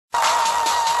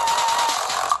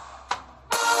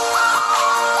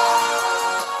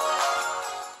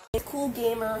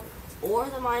Gamer or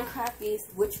the Minecraft Beast,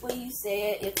 which way you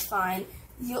say it, it's fine.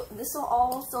 This will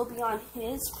also be on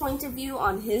his point of view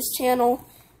on his channel.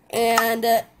 And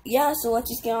yeah, so let's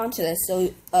just get on to this.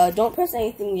 So don't press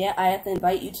anything yet. I have to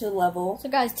invite you to the level. So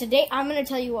guys, today I'm going to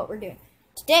tell you what we're doing.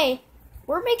 Today,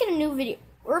 we're making a new video.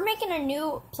 We're making a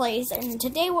new place, and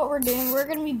today what we're doing, we're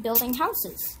going to be building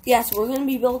houses. Yes, we're going to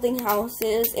be building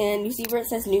houses, and you see where it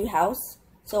says new house?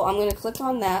 So I'm going to click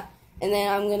on that, and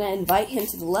then I'm going to invite him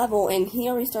to the level, and he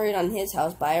already started on his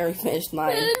house, but I already finished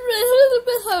mine.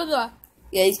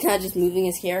 Yeah, he's kind of just moving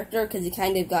his character, because he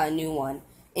kind of got a new one.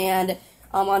 And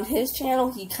on his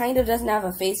channel, he kind of doesn't have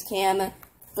a face cam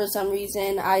for some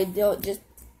reason. Do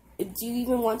you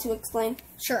even want to explain?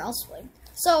 Sure, I'll explain.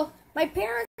 So, my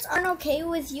parents aren't okay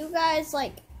with you guys,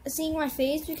 like, seeing my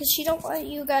face because she don't want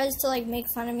you guys to, like, make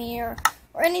fun of me or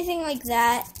anything like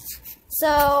that.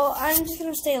 So, I'm just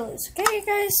gonna stay loose. Okay,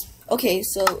 guys? Okay,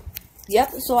 so,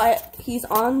 yep, so he's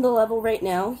on the level right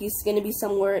now. He's gonna be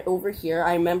somewhere over here.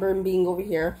 I remember him being over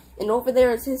here. And over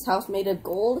there is his house made of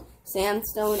gold,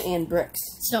 sandstone, and bricks.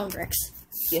 Stone bricks.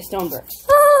 Yeah, stone bricks.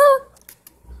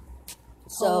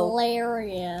 So,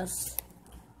 hilarious.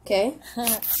 Okay.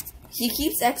 He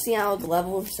keeps Xing out of the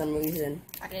level for some reason.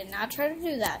 I did not try to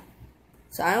do that.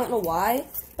 So I don't know why,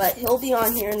 but he'll be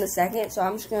on here in a second. So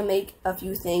I'm just gonna make a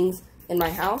few things in my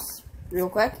house real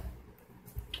quick.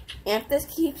 And if this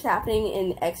keeps happening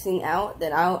and Xing out,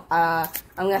 then I'm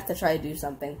gonna have to try to do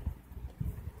something.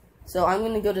 So I'm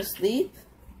gonna go to sleep.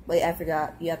 Wait, I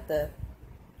forgot. You have to.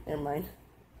 Never mind.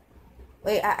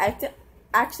 Wait,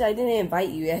 actually, I didn't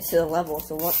invite you yet to the level,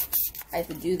 so what? I have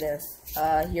to do this.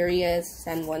 Here he is.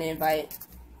 Send one invite.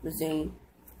 Resume.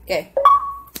 Okay.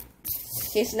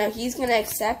 Okay, so now he's gonna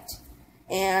accept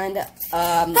and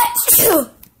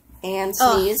and sneeze.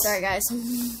 Oh, sorry guys.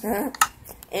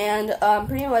 And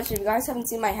pretty much, if you guys haven't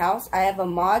seen my house, I have a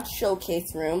mod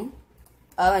showcase room,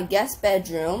 a guest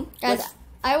bedroom. Guys,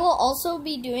 I will also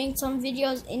be doing some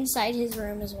videos inside his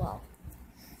room as well.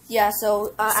 Yeah.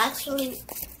 So actually.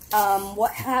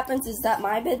 What happens is that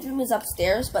my bedroom is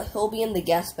upstairs, but he'll be in the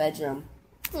guest bedroom,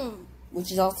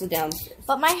 which is also downstairs.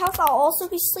 But my house I'll also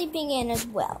be sleeping in as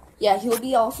well. Yeah, he'll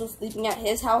be also sleeping at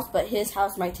his house, but his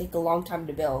house might take a long time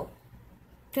to build.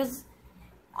 Because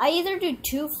I either do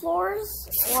 2 floors,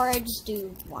 or I just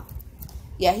do 1.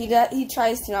 Yeah, he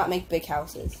tries to not make big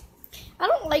houses. I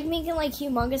don't like making, like,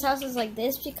 humongous houses like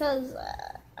this, because,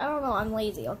 I don't know, I'm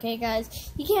lazy, okay, guys?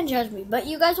 You can't judge me, but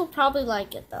you guys will probably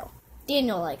like it, though.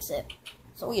 Daniel likes it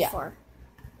so far.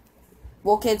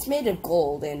 Well, okay, it's made of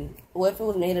gold, and what if it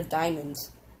was made of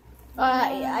diamonds?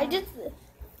 Yeah, I just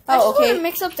want to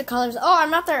mix up the colors. Oh,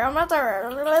 I'm not there.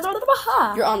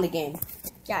 You're on the game.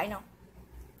 Yeah, I know.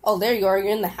 Oh, there you are. You're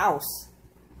in the house.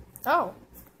 Oh.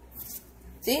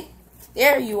 See?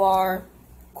 There you are.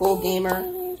 Cool gamer.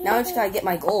 Now I just gotta get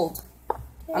my gold.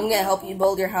 I'm gonna help you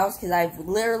build your house because I have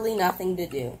literally nothing to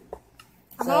do.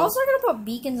 I'm also going to put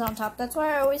beacons on top. That's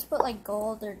why I always put, like,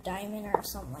 gold or diamond or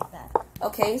something like that.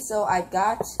 Okay, so I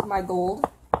got my gold.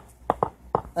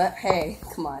 Hey,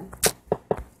 come on.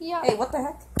 Yeah. Hey, what the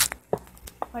heck?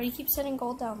 Why do you keep setting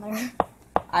gold down there?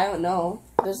 I don't know.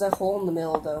 There's a hole in the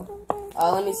middle, though.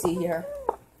 Let me see here.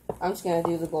 I'm just going to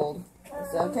do the gold.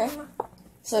 Is that okay?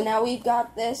 So now we've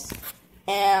got this,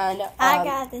 and... I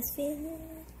got this feeling.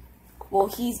 Well,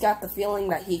 he's got the feeling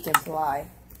that he can fly.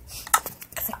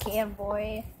 I can,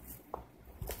 boy.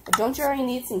 Don't you already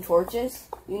need some torches?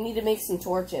 You need to make some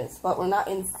torches, but we're not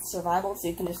in survival, so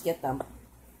you can just get them.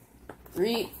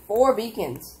 4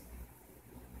 beacons.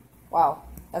 Wow,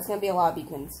 that's gonna be a lot of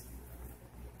beacons.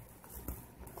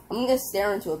 I'm gonna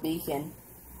stare into a beacon.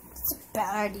 That's a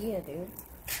bad idea, dude.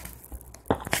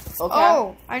 Okay.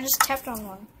 Oh, I just tapped on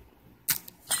one.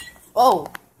 Oh,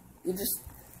 you just.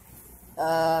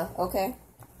 Okay.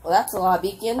 Well, that's a lot of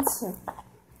beacons.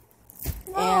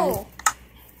 No. And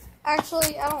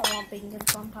actually, I don't want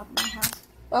beacons on top of my house.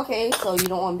 Okay, so you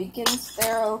don't want beacons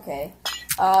there? Okay.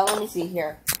 Let me see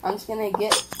here. I'm just gonna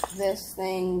get this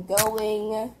thing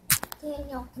going.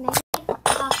 Daniel, can I make a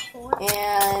block 4?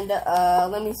 And,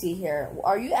 let me see here.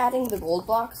 Are you adding the gold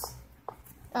blocks?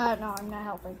 No, I'm not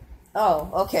helping. Oh,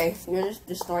 okay. You're just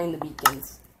destroying the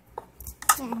beacons.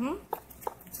 Mm-hmm.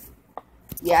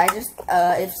 Yeah, I just,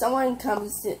 if someone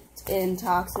comes and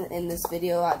talks in this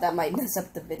video, that might mess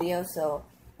up the video, so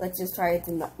let's just try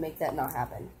to make that not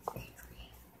happen.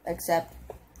 Except,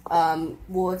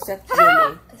 we'll accept you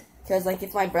and me. Because, like,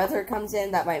 if my brother comes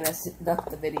in, that might mess up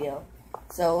the video.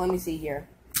 So, let me see here.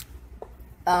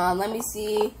 Let me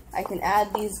see. I can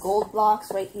add these gold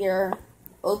blocks right here.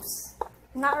 Oops.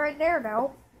 Not right there,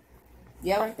 though.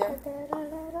 Yeah, right there.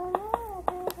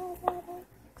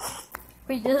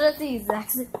 We did it at the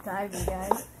exact same time, you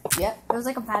guys. Yep. It was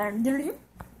like a pattern.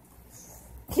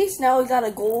 Okay, so now we got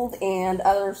a gold and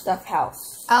other stuff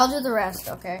house. I'll do the rest,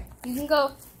 okay? You can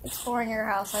go explore in your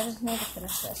house. I just need to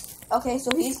finish this. Okay,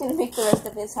 so he's going to make the rest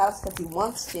of his house because he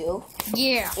wants to.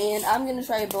 Yeah. And I'm going to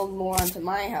try to build more onto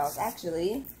my house.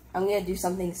 Actually, I'm going to do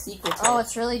something secretive. Oh,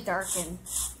 it's really dark in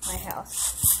my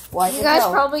house. Well, You guys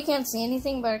probably can't see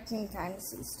anything, but I can kind of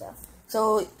see stuff.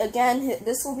 So, again,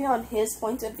 this will be on his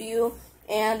point of view.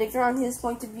 And if you're on his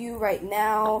point of view right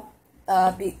now,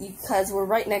 because we're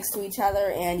right next to each other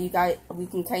and we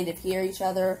can kind of hear each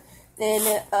other,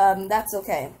 then that's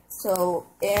okay. So,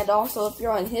 and also if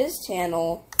you're on his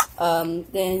channel,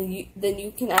 then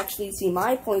you can actually see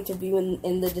my point of view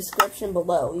in the description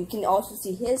below. You can also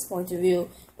see his point of view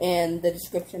in the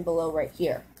description below right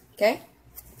here. Okay?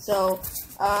 So,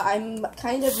 I'm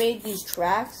kind of made these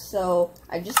tracks, so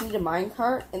I just need a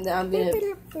minecart, and then I'm going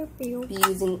to be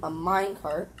using a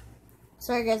minecart.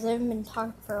 Sorry guys, I haven't been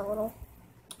talking for a little.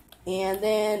 And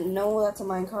then, no, that's a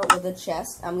minecart with a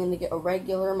chest. I'm going to get a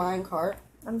regular minecart.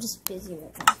 I'm just busy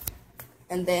right now.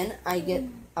 And then I get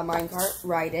a minecart,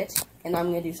 ride it, and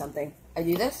I'm going to do something. I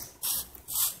do this,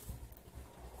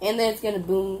 and then it's going to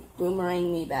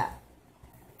boomerang me back.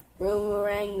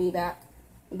 Boomerang me back.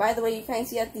 And by the way, you kind of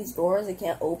see at these doors, they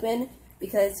can't open,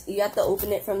 because you have to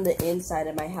open it from the inside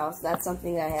of my house. That's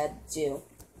something that I had to do.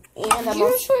 And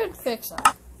You should fix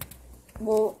that.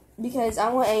 Well, because I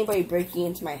don't want anybody breaking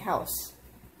into my house.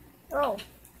 Oh.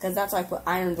 Because that's why I put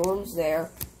iron doors there.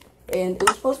 And it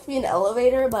was supposed to be an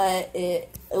elevator, but it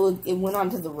went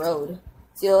onto the road.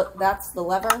 See, that's the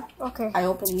lever. Okay. I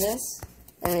open this,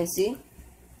 and then see?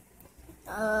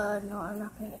 No, I'm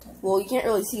not paying attention. Well, you can't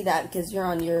really see that because you're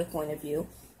on your point of view.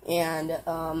 And,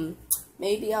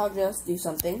 maybe I'll just do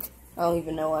something. I don't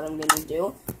even know what I'm gonna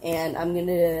do. And I'm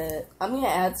gonna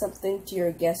add something to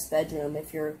your guest bedroom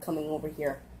if you're coming over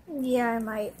here. Yeah, I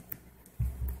might.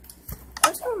 I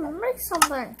was gonna make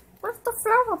something with the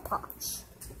flower pots.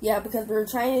 Yeah, because we were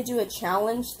trying to do a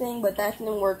challenge thing, but that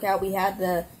didn't work out. We had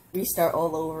to restart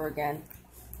all over again.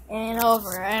 And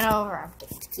over and over.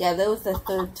 Yeah, that was the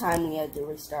third time we had to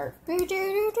restart. I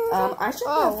should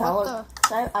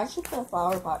I should put a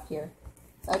flower pot here.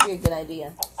 That'd be a good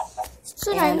idea. That's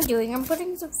what I'm doing. I'm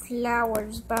putting some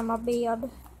flowers by my bed.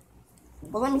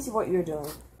 Well, let me see what you're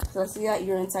doing. So I see that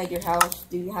you're inside your house.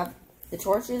 Do you have the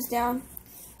torches down?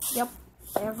 Yep.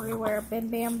 Everywhere. Bam,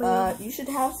 bam, bam. You should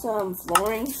have some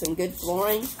flooring, some good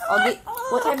flooring.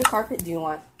 What type of carpet do you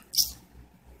want?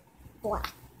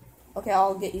 Black. Okay,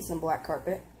 I'll get you some black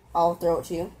carpet. I'll throw it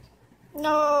to you.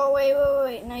 No,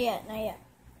 wait. Not yet.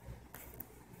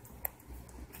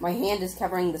 My hand is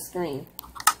covering the screen.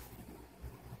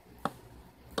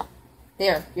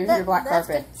 There, here's your black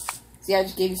carpet. See, I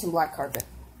just gave you some black carpet.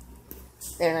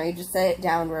 There, now you just set it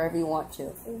down wherever you want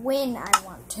to. When I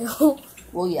want to.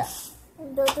 Well, yeah.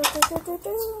 That's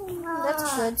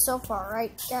good so far,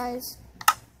 right, guys?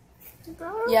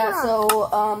 Yeah,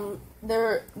 so,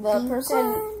 there's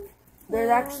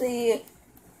actually,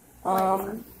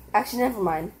 actually, never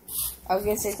mind. I was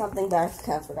going to say something, but I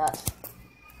kind of forgot.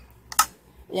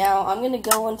 Now, I'm going to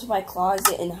go into my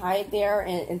closet and hide there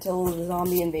until the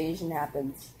zombie invasion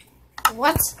happens.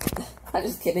 What? I'm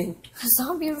just kidding.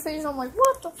 Zombie invasion? I'm like,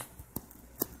 what the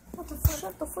fuck?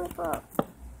 Shut the flip up.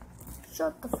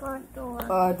 Shut the front door.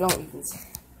 Don't even say.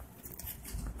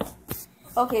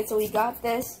 Okay, so we got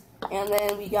this, and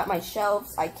then we got my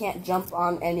shelves. I can't jump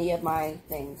on any of my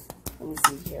things. Let me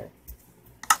see here.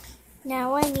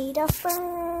 Now I need a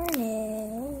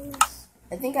furnace.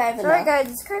 I think I have enough. Sorry guys,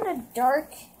 it's kind of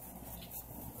dark.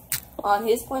 On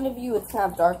his point of view, it's kind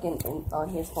of dark on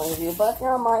his point of view. But if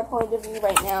you're on my point of view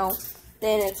right now,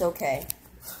 then it's okay.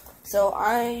 So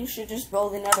I should just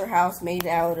build another house made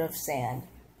out of sand.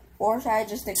 Or should I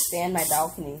just expand my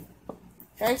balcony?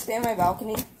 Should I expand my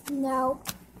balcony? No.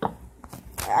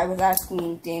 I was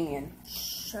asking Damien.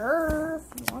 Sure, if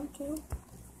you want to.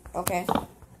 Okay.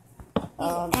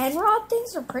 These emerald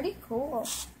things are pretty cool.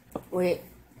 Wait.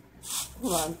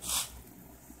 Hold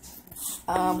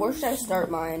on. Where should I start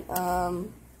mine?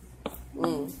 I'm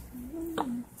gonna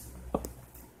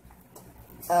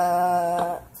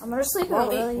sleep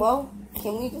early. Well,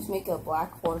 can we just make a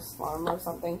black horse farm or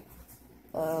something?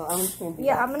 I'm just gonna do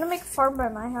Yeah, that. I'm gonna make a farm by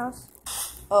my house.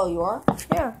 Oh, you are?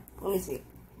 Yeah. Let me see.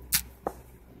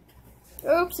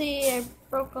 Oopsie, I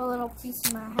broke a little piece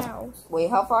of my house. Wait,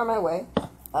 how far am I away?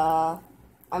 I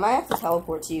might have to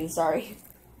teleport to you, sorry.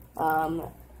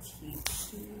 Where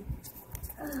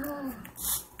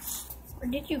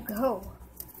did you go?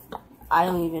 I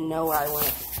don't even know where I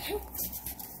went.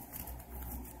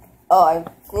 Oh, I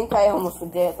think I almost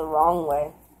did it the wrong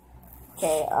way.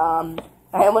 Okay,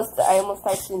 I almost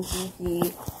typed in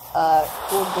GP,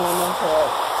 cool gaming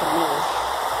to me.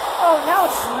 Oh, now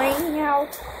it's raining out.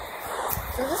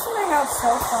 So this is my house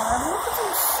so far. I'm gonna put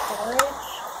some storage.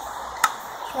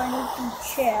 So I need some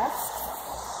chest.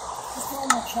 Just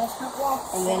normal chestnut block.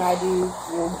 And then I do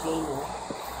cool gaming.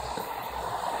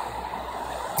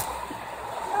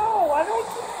 No, why do I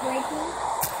keep breaking?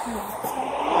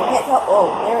 I can't tell. Oh,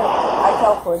 there. I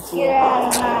teleported to you. Get out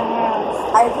of my house.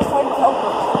 I just tried to teleport to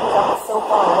you because I was so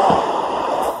far away.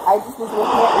 I just was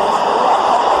looking at your screen.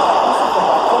 I pressed the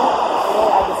button, and then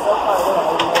I was so far away.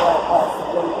 I didn't know where it was. So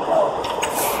there you go.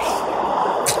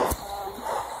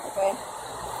 Okay.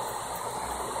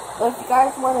 So if you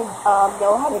guys want to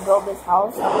know how to build this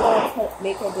house, I'm going to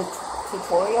make a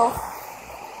tutorial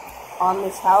on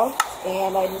this house.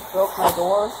 And I just broke my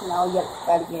door, so now you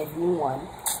gotta get a new one.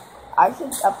 I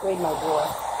should upgrade my door.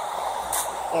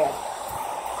 There.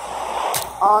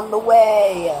 On the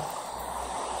way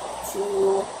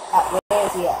to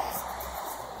Atlantia.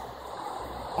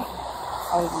 I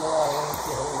don't even know where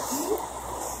Atlantia is.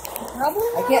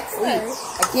 I can't sleep.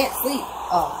 I can't sleep.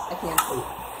 Oh, I can't sleep.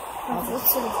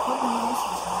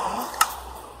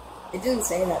 It didn't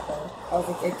say that though. I was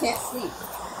like, I can't sleep.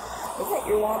 Is that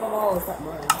your water ball or is that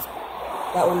mine?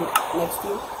 That one next to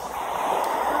you?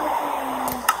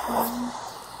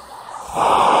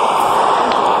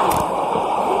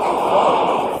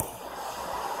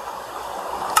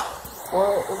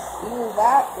 Or it's either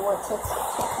that or it takes me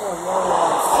a really long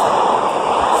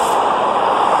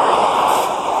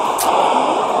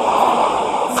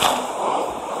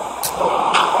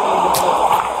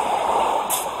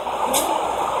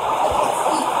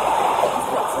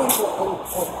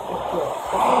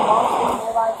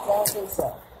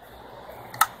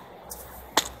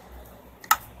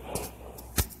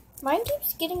Mine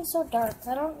keeps getting so dark.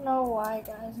 I don't know why,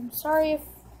 guys. I'm sorry if...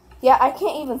 Yeah, I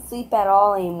can't even sleep at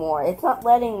all anymore. It's not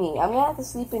letting me. I'm gonna have to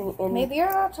sleep in Maybe you're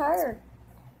not tired.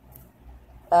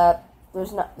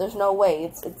 There's no way.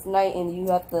 It's night and you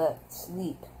have to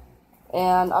sleep.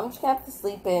 And I'm just gonna have to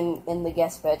sleep in the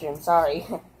guest bedroom. Sorry.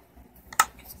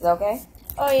 Is that okay?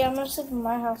 Oh yeah, I'm gonna sleep in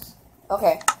my house.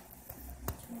 Okay.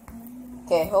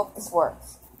 Okay, hope this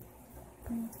works.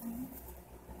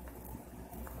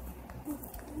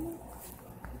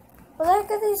 What the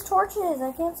heck are these torches?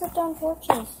 I can't set down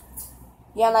torches.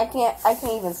 Yeah, and I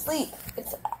can't even sleep.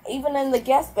 It's even in the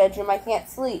guest bedroom I can't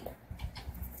sleep.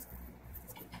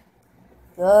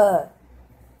 Ugh.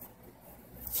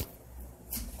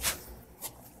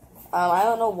 I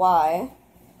don't know why,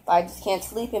 but I just can't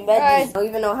sleep in bed. I don't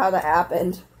even know how that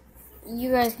happened.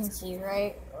 You guys can see,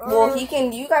 right? Well, you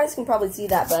guys can probably see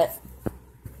that, but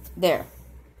there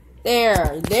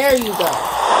you go.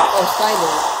 Oh,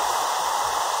 spiders.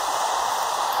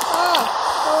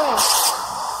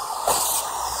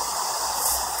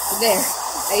 There.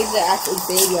 I need to actually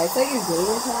save you. I thought your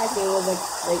gamer tag was like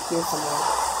right here somewhere.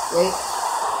 Wait.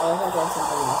 Oh, I thought that was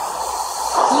something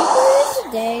else. Can you put it in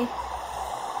today?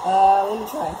 Let me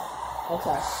try. I'll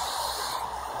try.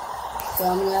 So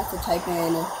I'm gonna have to type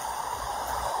in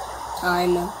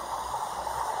time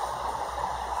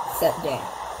set day.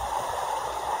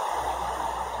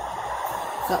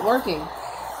 It's not working.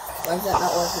 Why is that not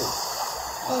working?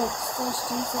 Oh, it's still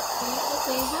time set day.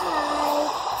 Okay,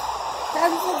 hi.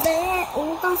 Time set day.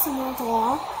 Oh, that's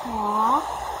another.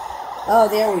 Oh,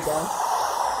 there we go.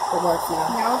 It works now.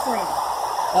 Now it's raining.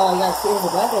 Oh, you guys see the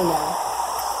weather now.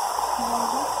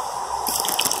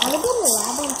 I'm gonna build a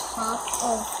lab on top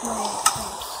of my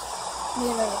house.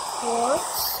 Near a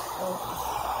quartz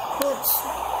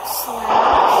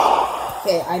slab.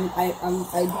 Okay, I'm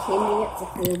changing it to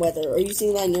clear weather. Are you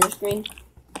seeing that on your screen?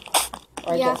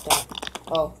 Or Yeah. I guess not.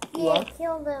 Oh, you are?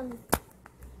 Kill them.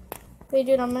 Wait,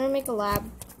 dude, I'm gonna make a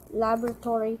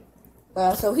laboratory.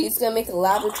 So he's gonna make a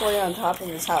laboratory on top of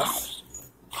his house.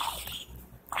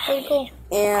 Pretty cool.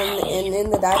 And in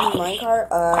the diamond minecart,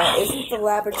 isn't the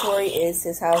laboratory is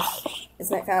his house?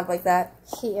 Isn't that kind of like that?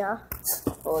 Yeah.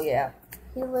 Oh yeah.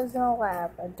 He lives in a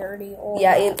lab, a dirty old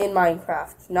Yeah, lab. in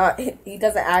Minecraft. Not he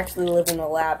doesn't actually live in a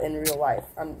lab in real life.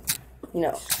 You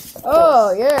know.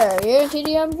 Oh yeah,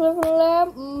 TDM live in a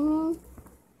lab.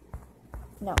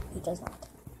 No, he does not.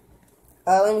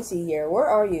 Let me see here. Where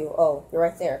are you? Oh, you're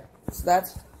right there. So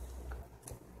that's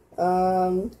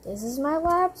This is my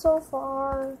lab so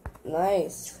far.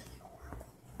 nice.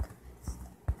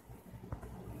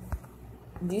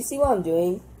 Do you see what I'm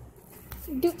doing?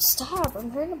 Dude, stop!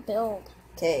 I'm trying to build.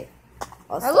 Okay.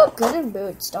 I look good in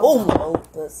boots. Don't Oh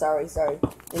no! Sorry.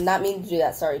 Did not mean to do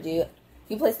that. Sorry. Can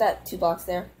you place that 2 blocks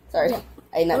there? Sorry. Yeah.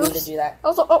 I did not mean to do that.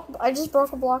 Also, I just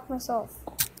broke a block myself.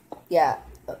 Yeah.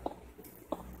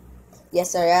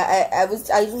 Yes, sorry. I was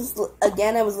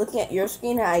looking at your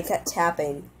screen and I kept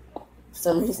tapping for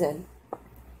some reason.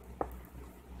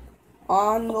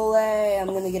 On the way, I'm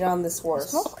gonna get on this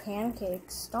horse. You smoke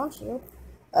pancakes, don't you?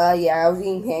 Yeah, I was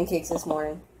eating pancakes this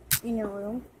morning. In your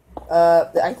room?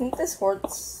 I think this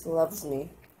horse loves me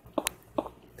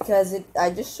because it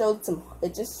just showed some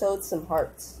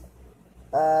hearts.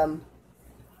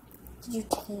 Did you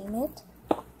tame it?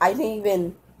 I didn't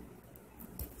even.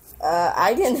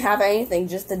 I didn't have anything,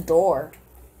 just a door.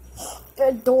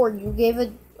 A door. You gave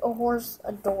a horse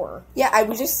a door. Yeah, I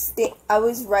was I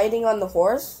was riding on the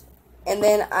horse, and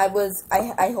then I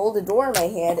hold a door in my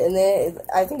hand, and then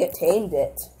I think it tamed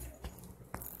it.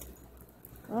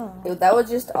 Oh. That was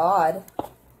just odd.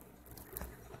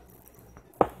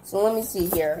 So let me see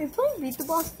here. Are you playing Beat the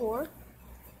Boss 4?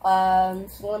 So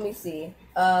let me see.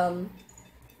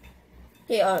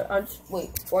 Hey,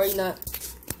 wait, why are you not?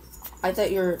 I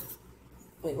thought you were.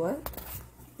 Wait, what?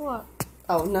 What?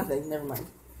 Oh, nothing. Never mind.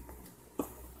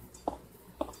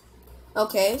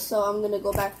 Okay, so I'm gonna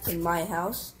go back to my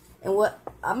house, and what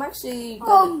I'm actually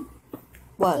gonna.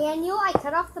 What? Daniel, I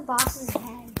cut off the boss's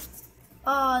head.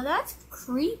 That's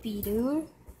creepy, dude.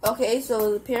 Okay,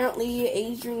 so apparently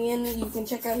Adrian, you can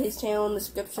check out his channel in the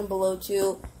description below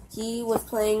too. He was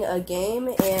playing a game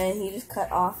and he just cut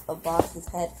off a boss's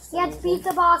head. Yeah, it's Beat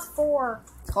the Boss 4.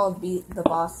 It's called Beat the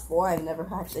Boss 4. I've never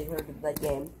actually heard of that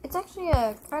game. It's actually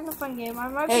a kind of fun game.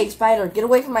 Hey, Spider, get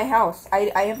away from my house. I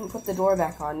haven't put the door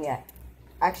back on yet.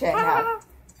 Actually, I have.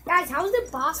 Guys, how is the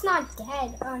boss not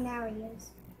dead? Oh, now he is.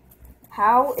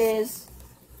 How is...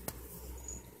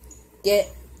 Get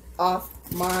off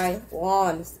my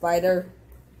lawn, Spider.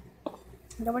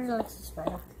 Nobody likes the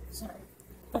spider. Sorry.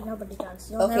 But nobody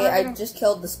does. Okay, I just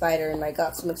killed the spider and I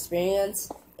got some experience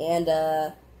and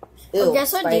well,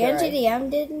 guess what Dan JDM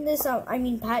did in this?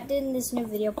 Pat did in this new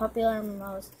video, Popular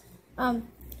Memos.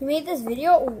 He made this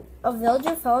video. A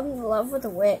villager fell in love with a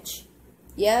witch.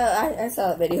 Yeah, I saw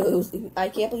that video. I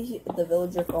can't believe the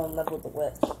villager fell in love with the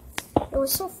witch. It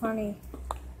was so funny.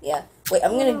 Yeah. Wait,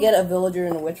 I'm gonna get a villager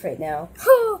and a witch right now.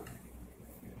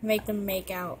 Make them make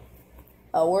out.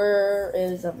 Where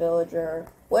is a villager?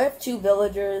 What if two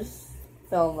villagers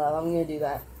fell in love? I'm gonna do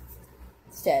that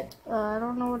instead. I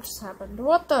don't know what just happened.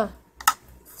 What the?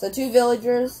 So two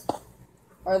villagers.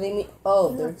 Are they?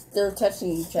 Oh, they're touching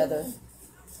each other.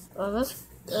 Oh, that's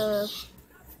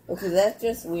Okay, that's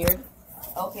just weird.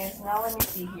 Okay, so now let me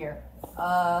see here.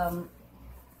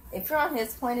 If you're on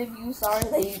his point of view, sorry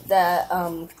that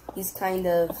he's kind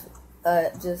of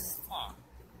just.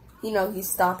 You know, he's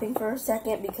stopping for a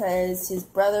second because his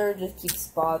brother just keeps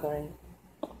bothering.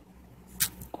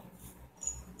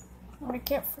 I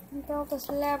can't freaking build this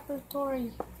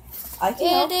laboratory.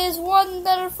 It is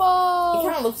wonderful! It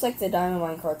kind of looks like the Diamond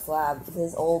Minecart's lab,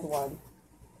 his old one.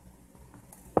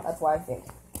 That's what I think.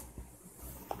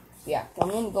 Yeah,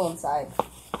 I'm gonna go inside.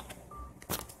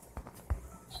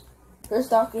 Here's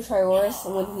Dr. Trioris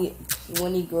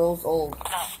when he grows old.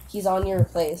 He's on your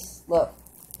place. Look.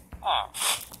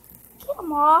 Get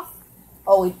him off.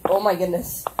 Oh my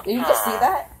goodness. Did you just see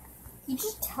that? He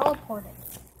just teleported.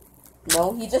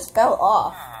 No, he just fell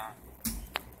off.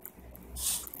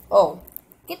 Oh.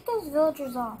 Get those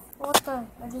villagers off. What the?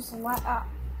 I just left.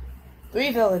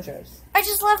 3 villagers. I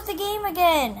just left the game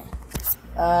again.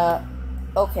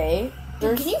 Okay.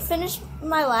 Dude, can you finish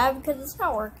my lab? Because it's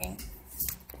not working.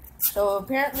 So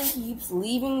apparently he keeps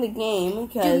leaving the game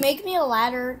because... Dude, make me a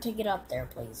ladder to get up there,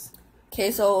 please.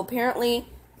 Okay, so apparently,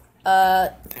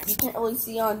 you can't really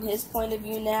see on his point of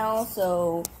view now,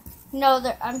 so... No,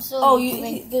 I'm still... Oh,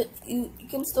 you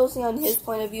can still see on his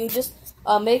point of view. Just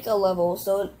make a level.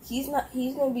 So he's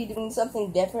gonna be doing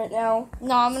something different now.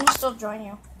 No, I'm gonna still join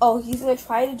you. Oh, he's gonna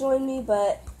try to join me,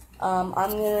 but I'm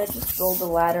gonna just build the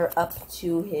ladder up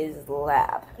to his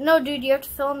lab. No, dude, you have to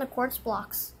fill in the quartz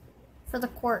blocks for the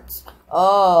quartz.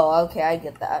 Oh, okay, I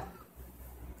get that.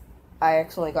 I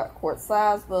actually got quartz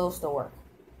slabs, but it'll still work.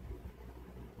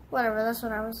 Whatever, that's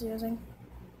what I was using.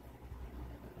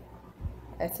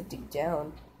 I have to dig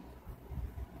down.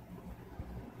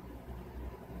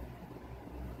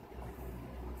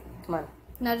 Come on.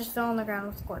 Now just fill in the ground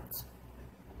with quartz.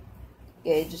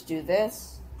 Yeah, you just do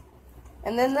this.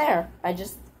 And then there. I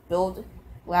just build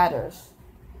ladders.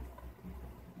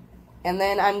 And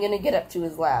then I'm gonna get up to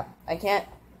his lab. I can't...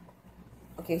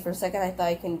 Okay, for a second I thought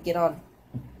I can get on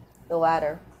the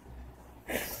ladder.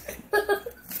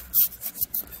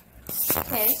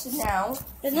 Okay, so now...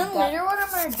 And then later what I'm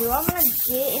going to do, I'm going to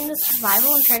get into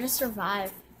survival and try to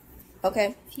survive.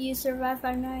 Okay. If you survive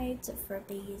 5 nights at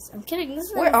Freddy's. I'm kidding. This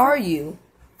is Where are you?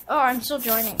 Oh, I'm still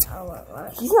joining. Oh,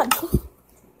 what? He's not...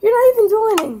 You're not even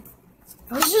joining.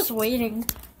 I was just waiting.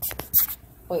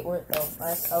 Wait, where? Oh,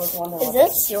 I was wondering. Is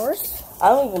this yours? I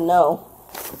don't even know.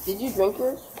 Did you drink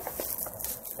yours?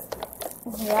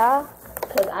 Yeah.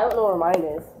 Because I don't know where mine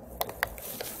is.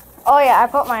 Oh yeah, I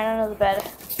put mine under the bed.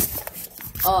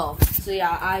 Oh, so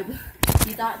yeah,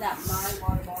 he thought that my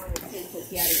water bottle was his because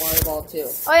he had a water bottle too.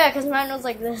 Oh yeah, because mine was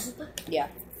like this. Yeah.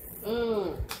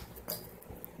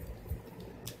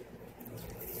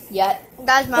 Yet,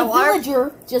 Guys, my the water.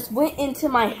 villager just went into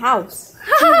my house.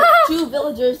 Two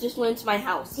villagers just went into my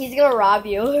house. He's gonna rob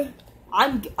you.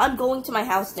 I'm going to my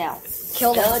house now.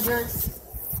 Kill them. Villagers,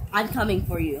 I'm coming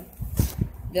for you.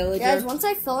 Villager. Guys, once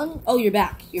I fill in. Oh, you're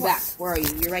back. You're back. Where are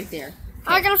you? You're right there.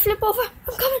 I gotta flip over.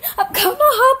 I'm coming. I'm coming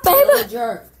home, baby.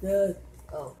 Villager.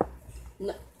 Oh.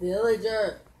 No,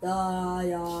 villager.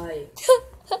 Die.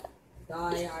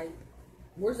 Die.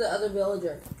 Where's the other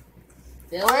villager?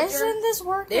 Villager? Why isn't this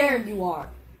working? There you are.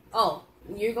 Oh,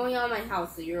 you're going on my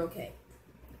house, so you're okay.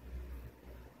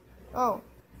 Oh.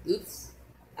 Oops.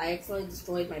 I accidentally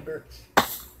destroyed my birch.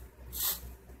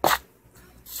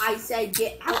 I said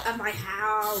get out of my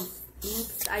house.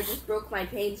 Oops, I just broke my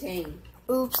painting.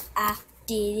 Oops, I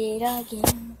did it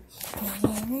again.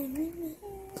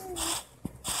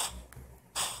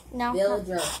 No.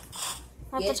 Villager.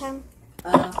 Not the time.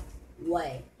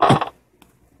 Way.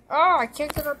 Oh, I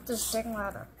can't get up this dang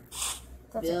ladder.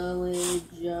 That's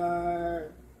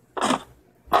Villager.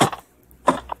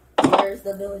 Where's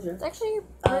the villager? It's actually.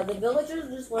 The villager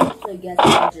just went to the guest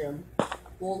bedroom.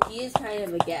 Well, he is kind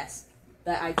of a guest,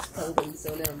 but I just killed him,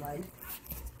 so never mind.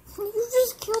 You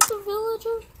just killed the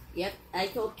villager? Yep, I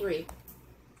killed 3.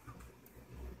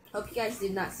 Hope you guys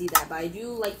did not see that, but I do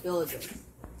like villagers.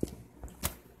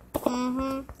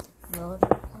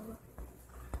 Villager.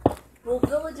 Well,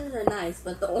 villagers are nice,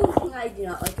 but the only thing I do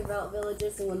not like about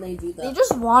villagers is when they do They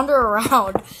just wander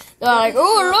around. They're like,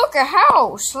 oh, look, a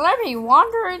house. Let me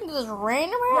wander into this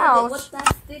random house.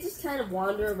 They just kind of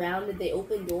wander around and they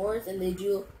open doors and they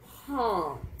do,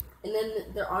 and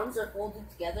then their arms are folded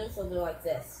together, so they're like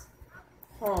this.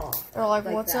 They're like,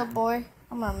 what's up, boy?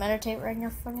 I'm gonna meditate right in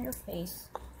front of your face.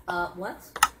 What?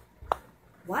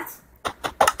 What?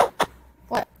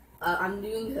 What? I'm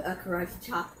doing a karate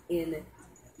chop in,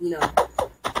 do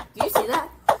you see that?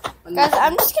 Guys,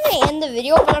 I'm just gonna end the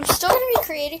video, but I'm still gonna be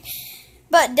creating.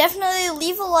 But definitely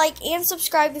leave a like and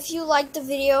subscribe if you liked the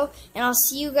video, and I'll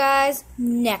see you guys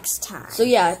next time. So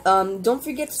yeah, don't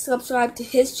forget to subscribe to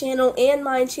his channel and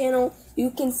my channel. You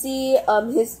can see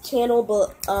his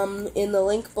channel in the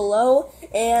link below.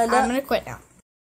 And I'm gonna quit now.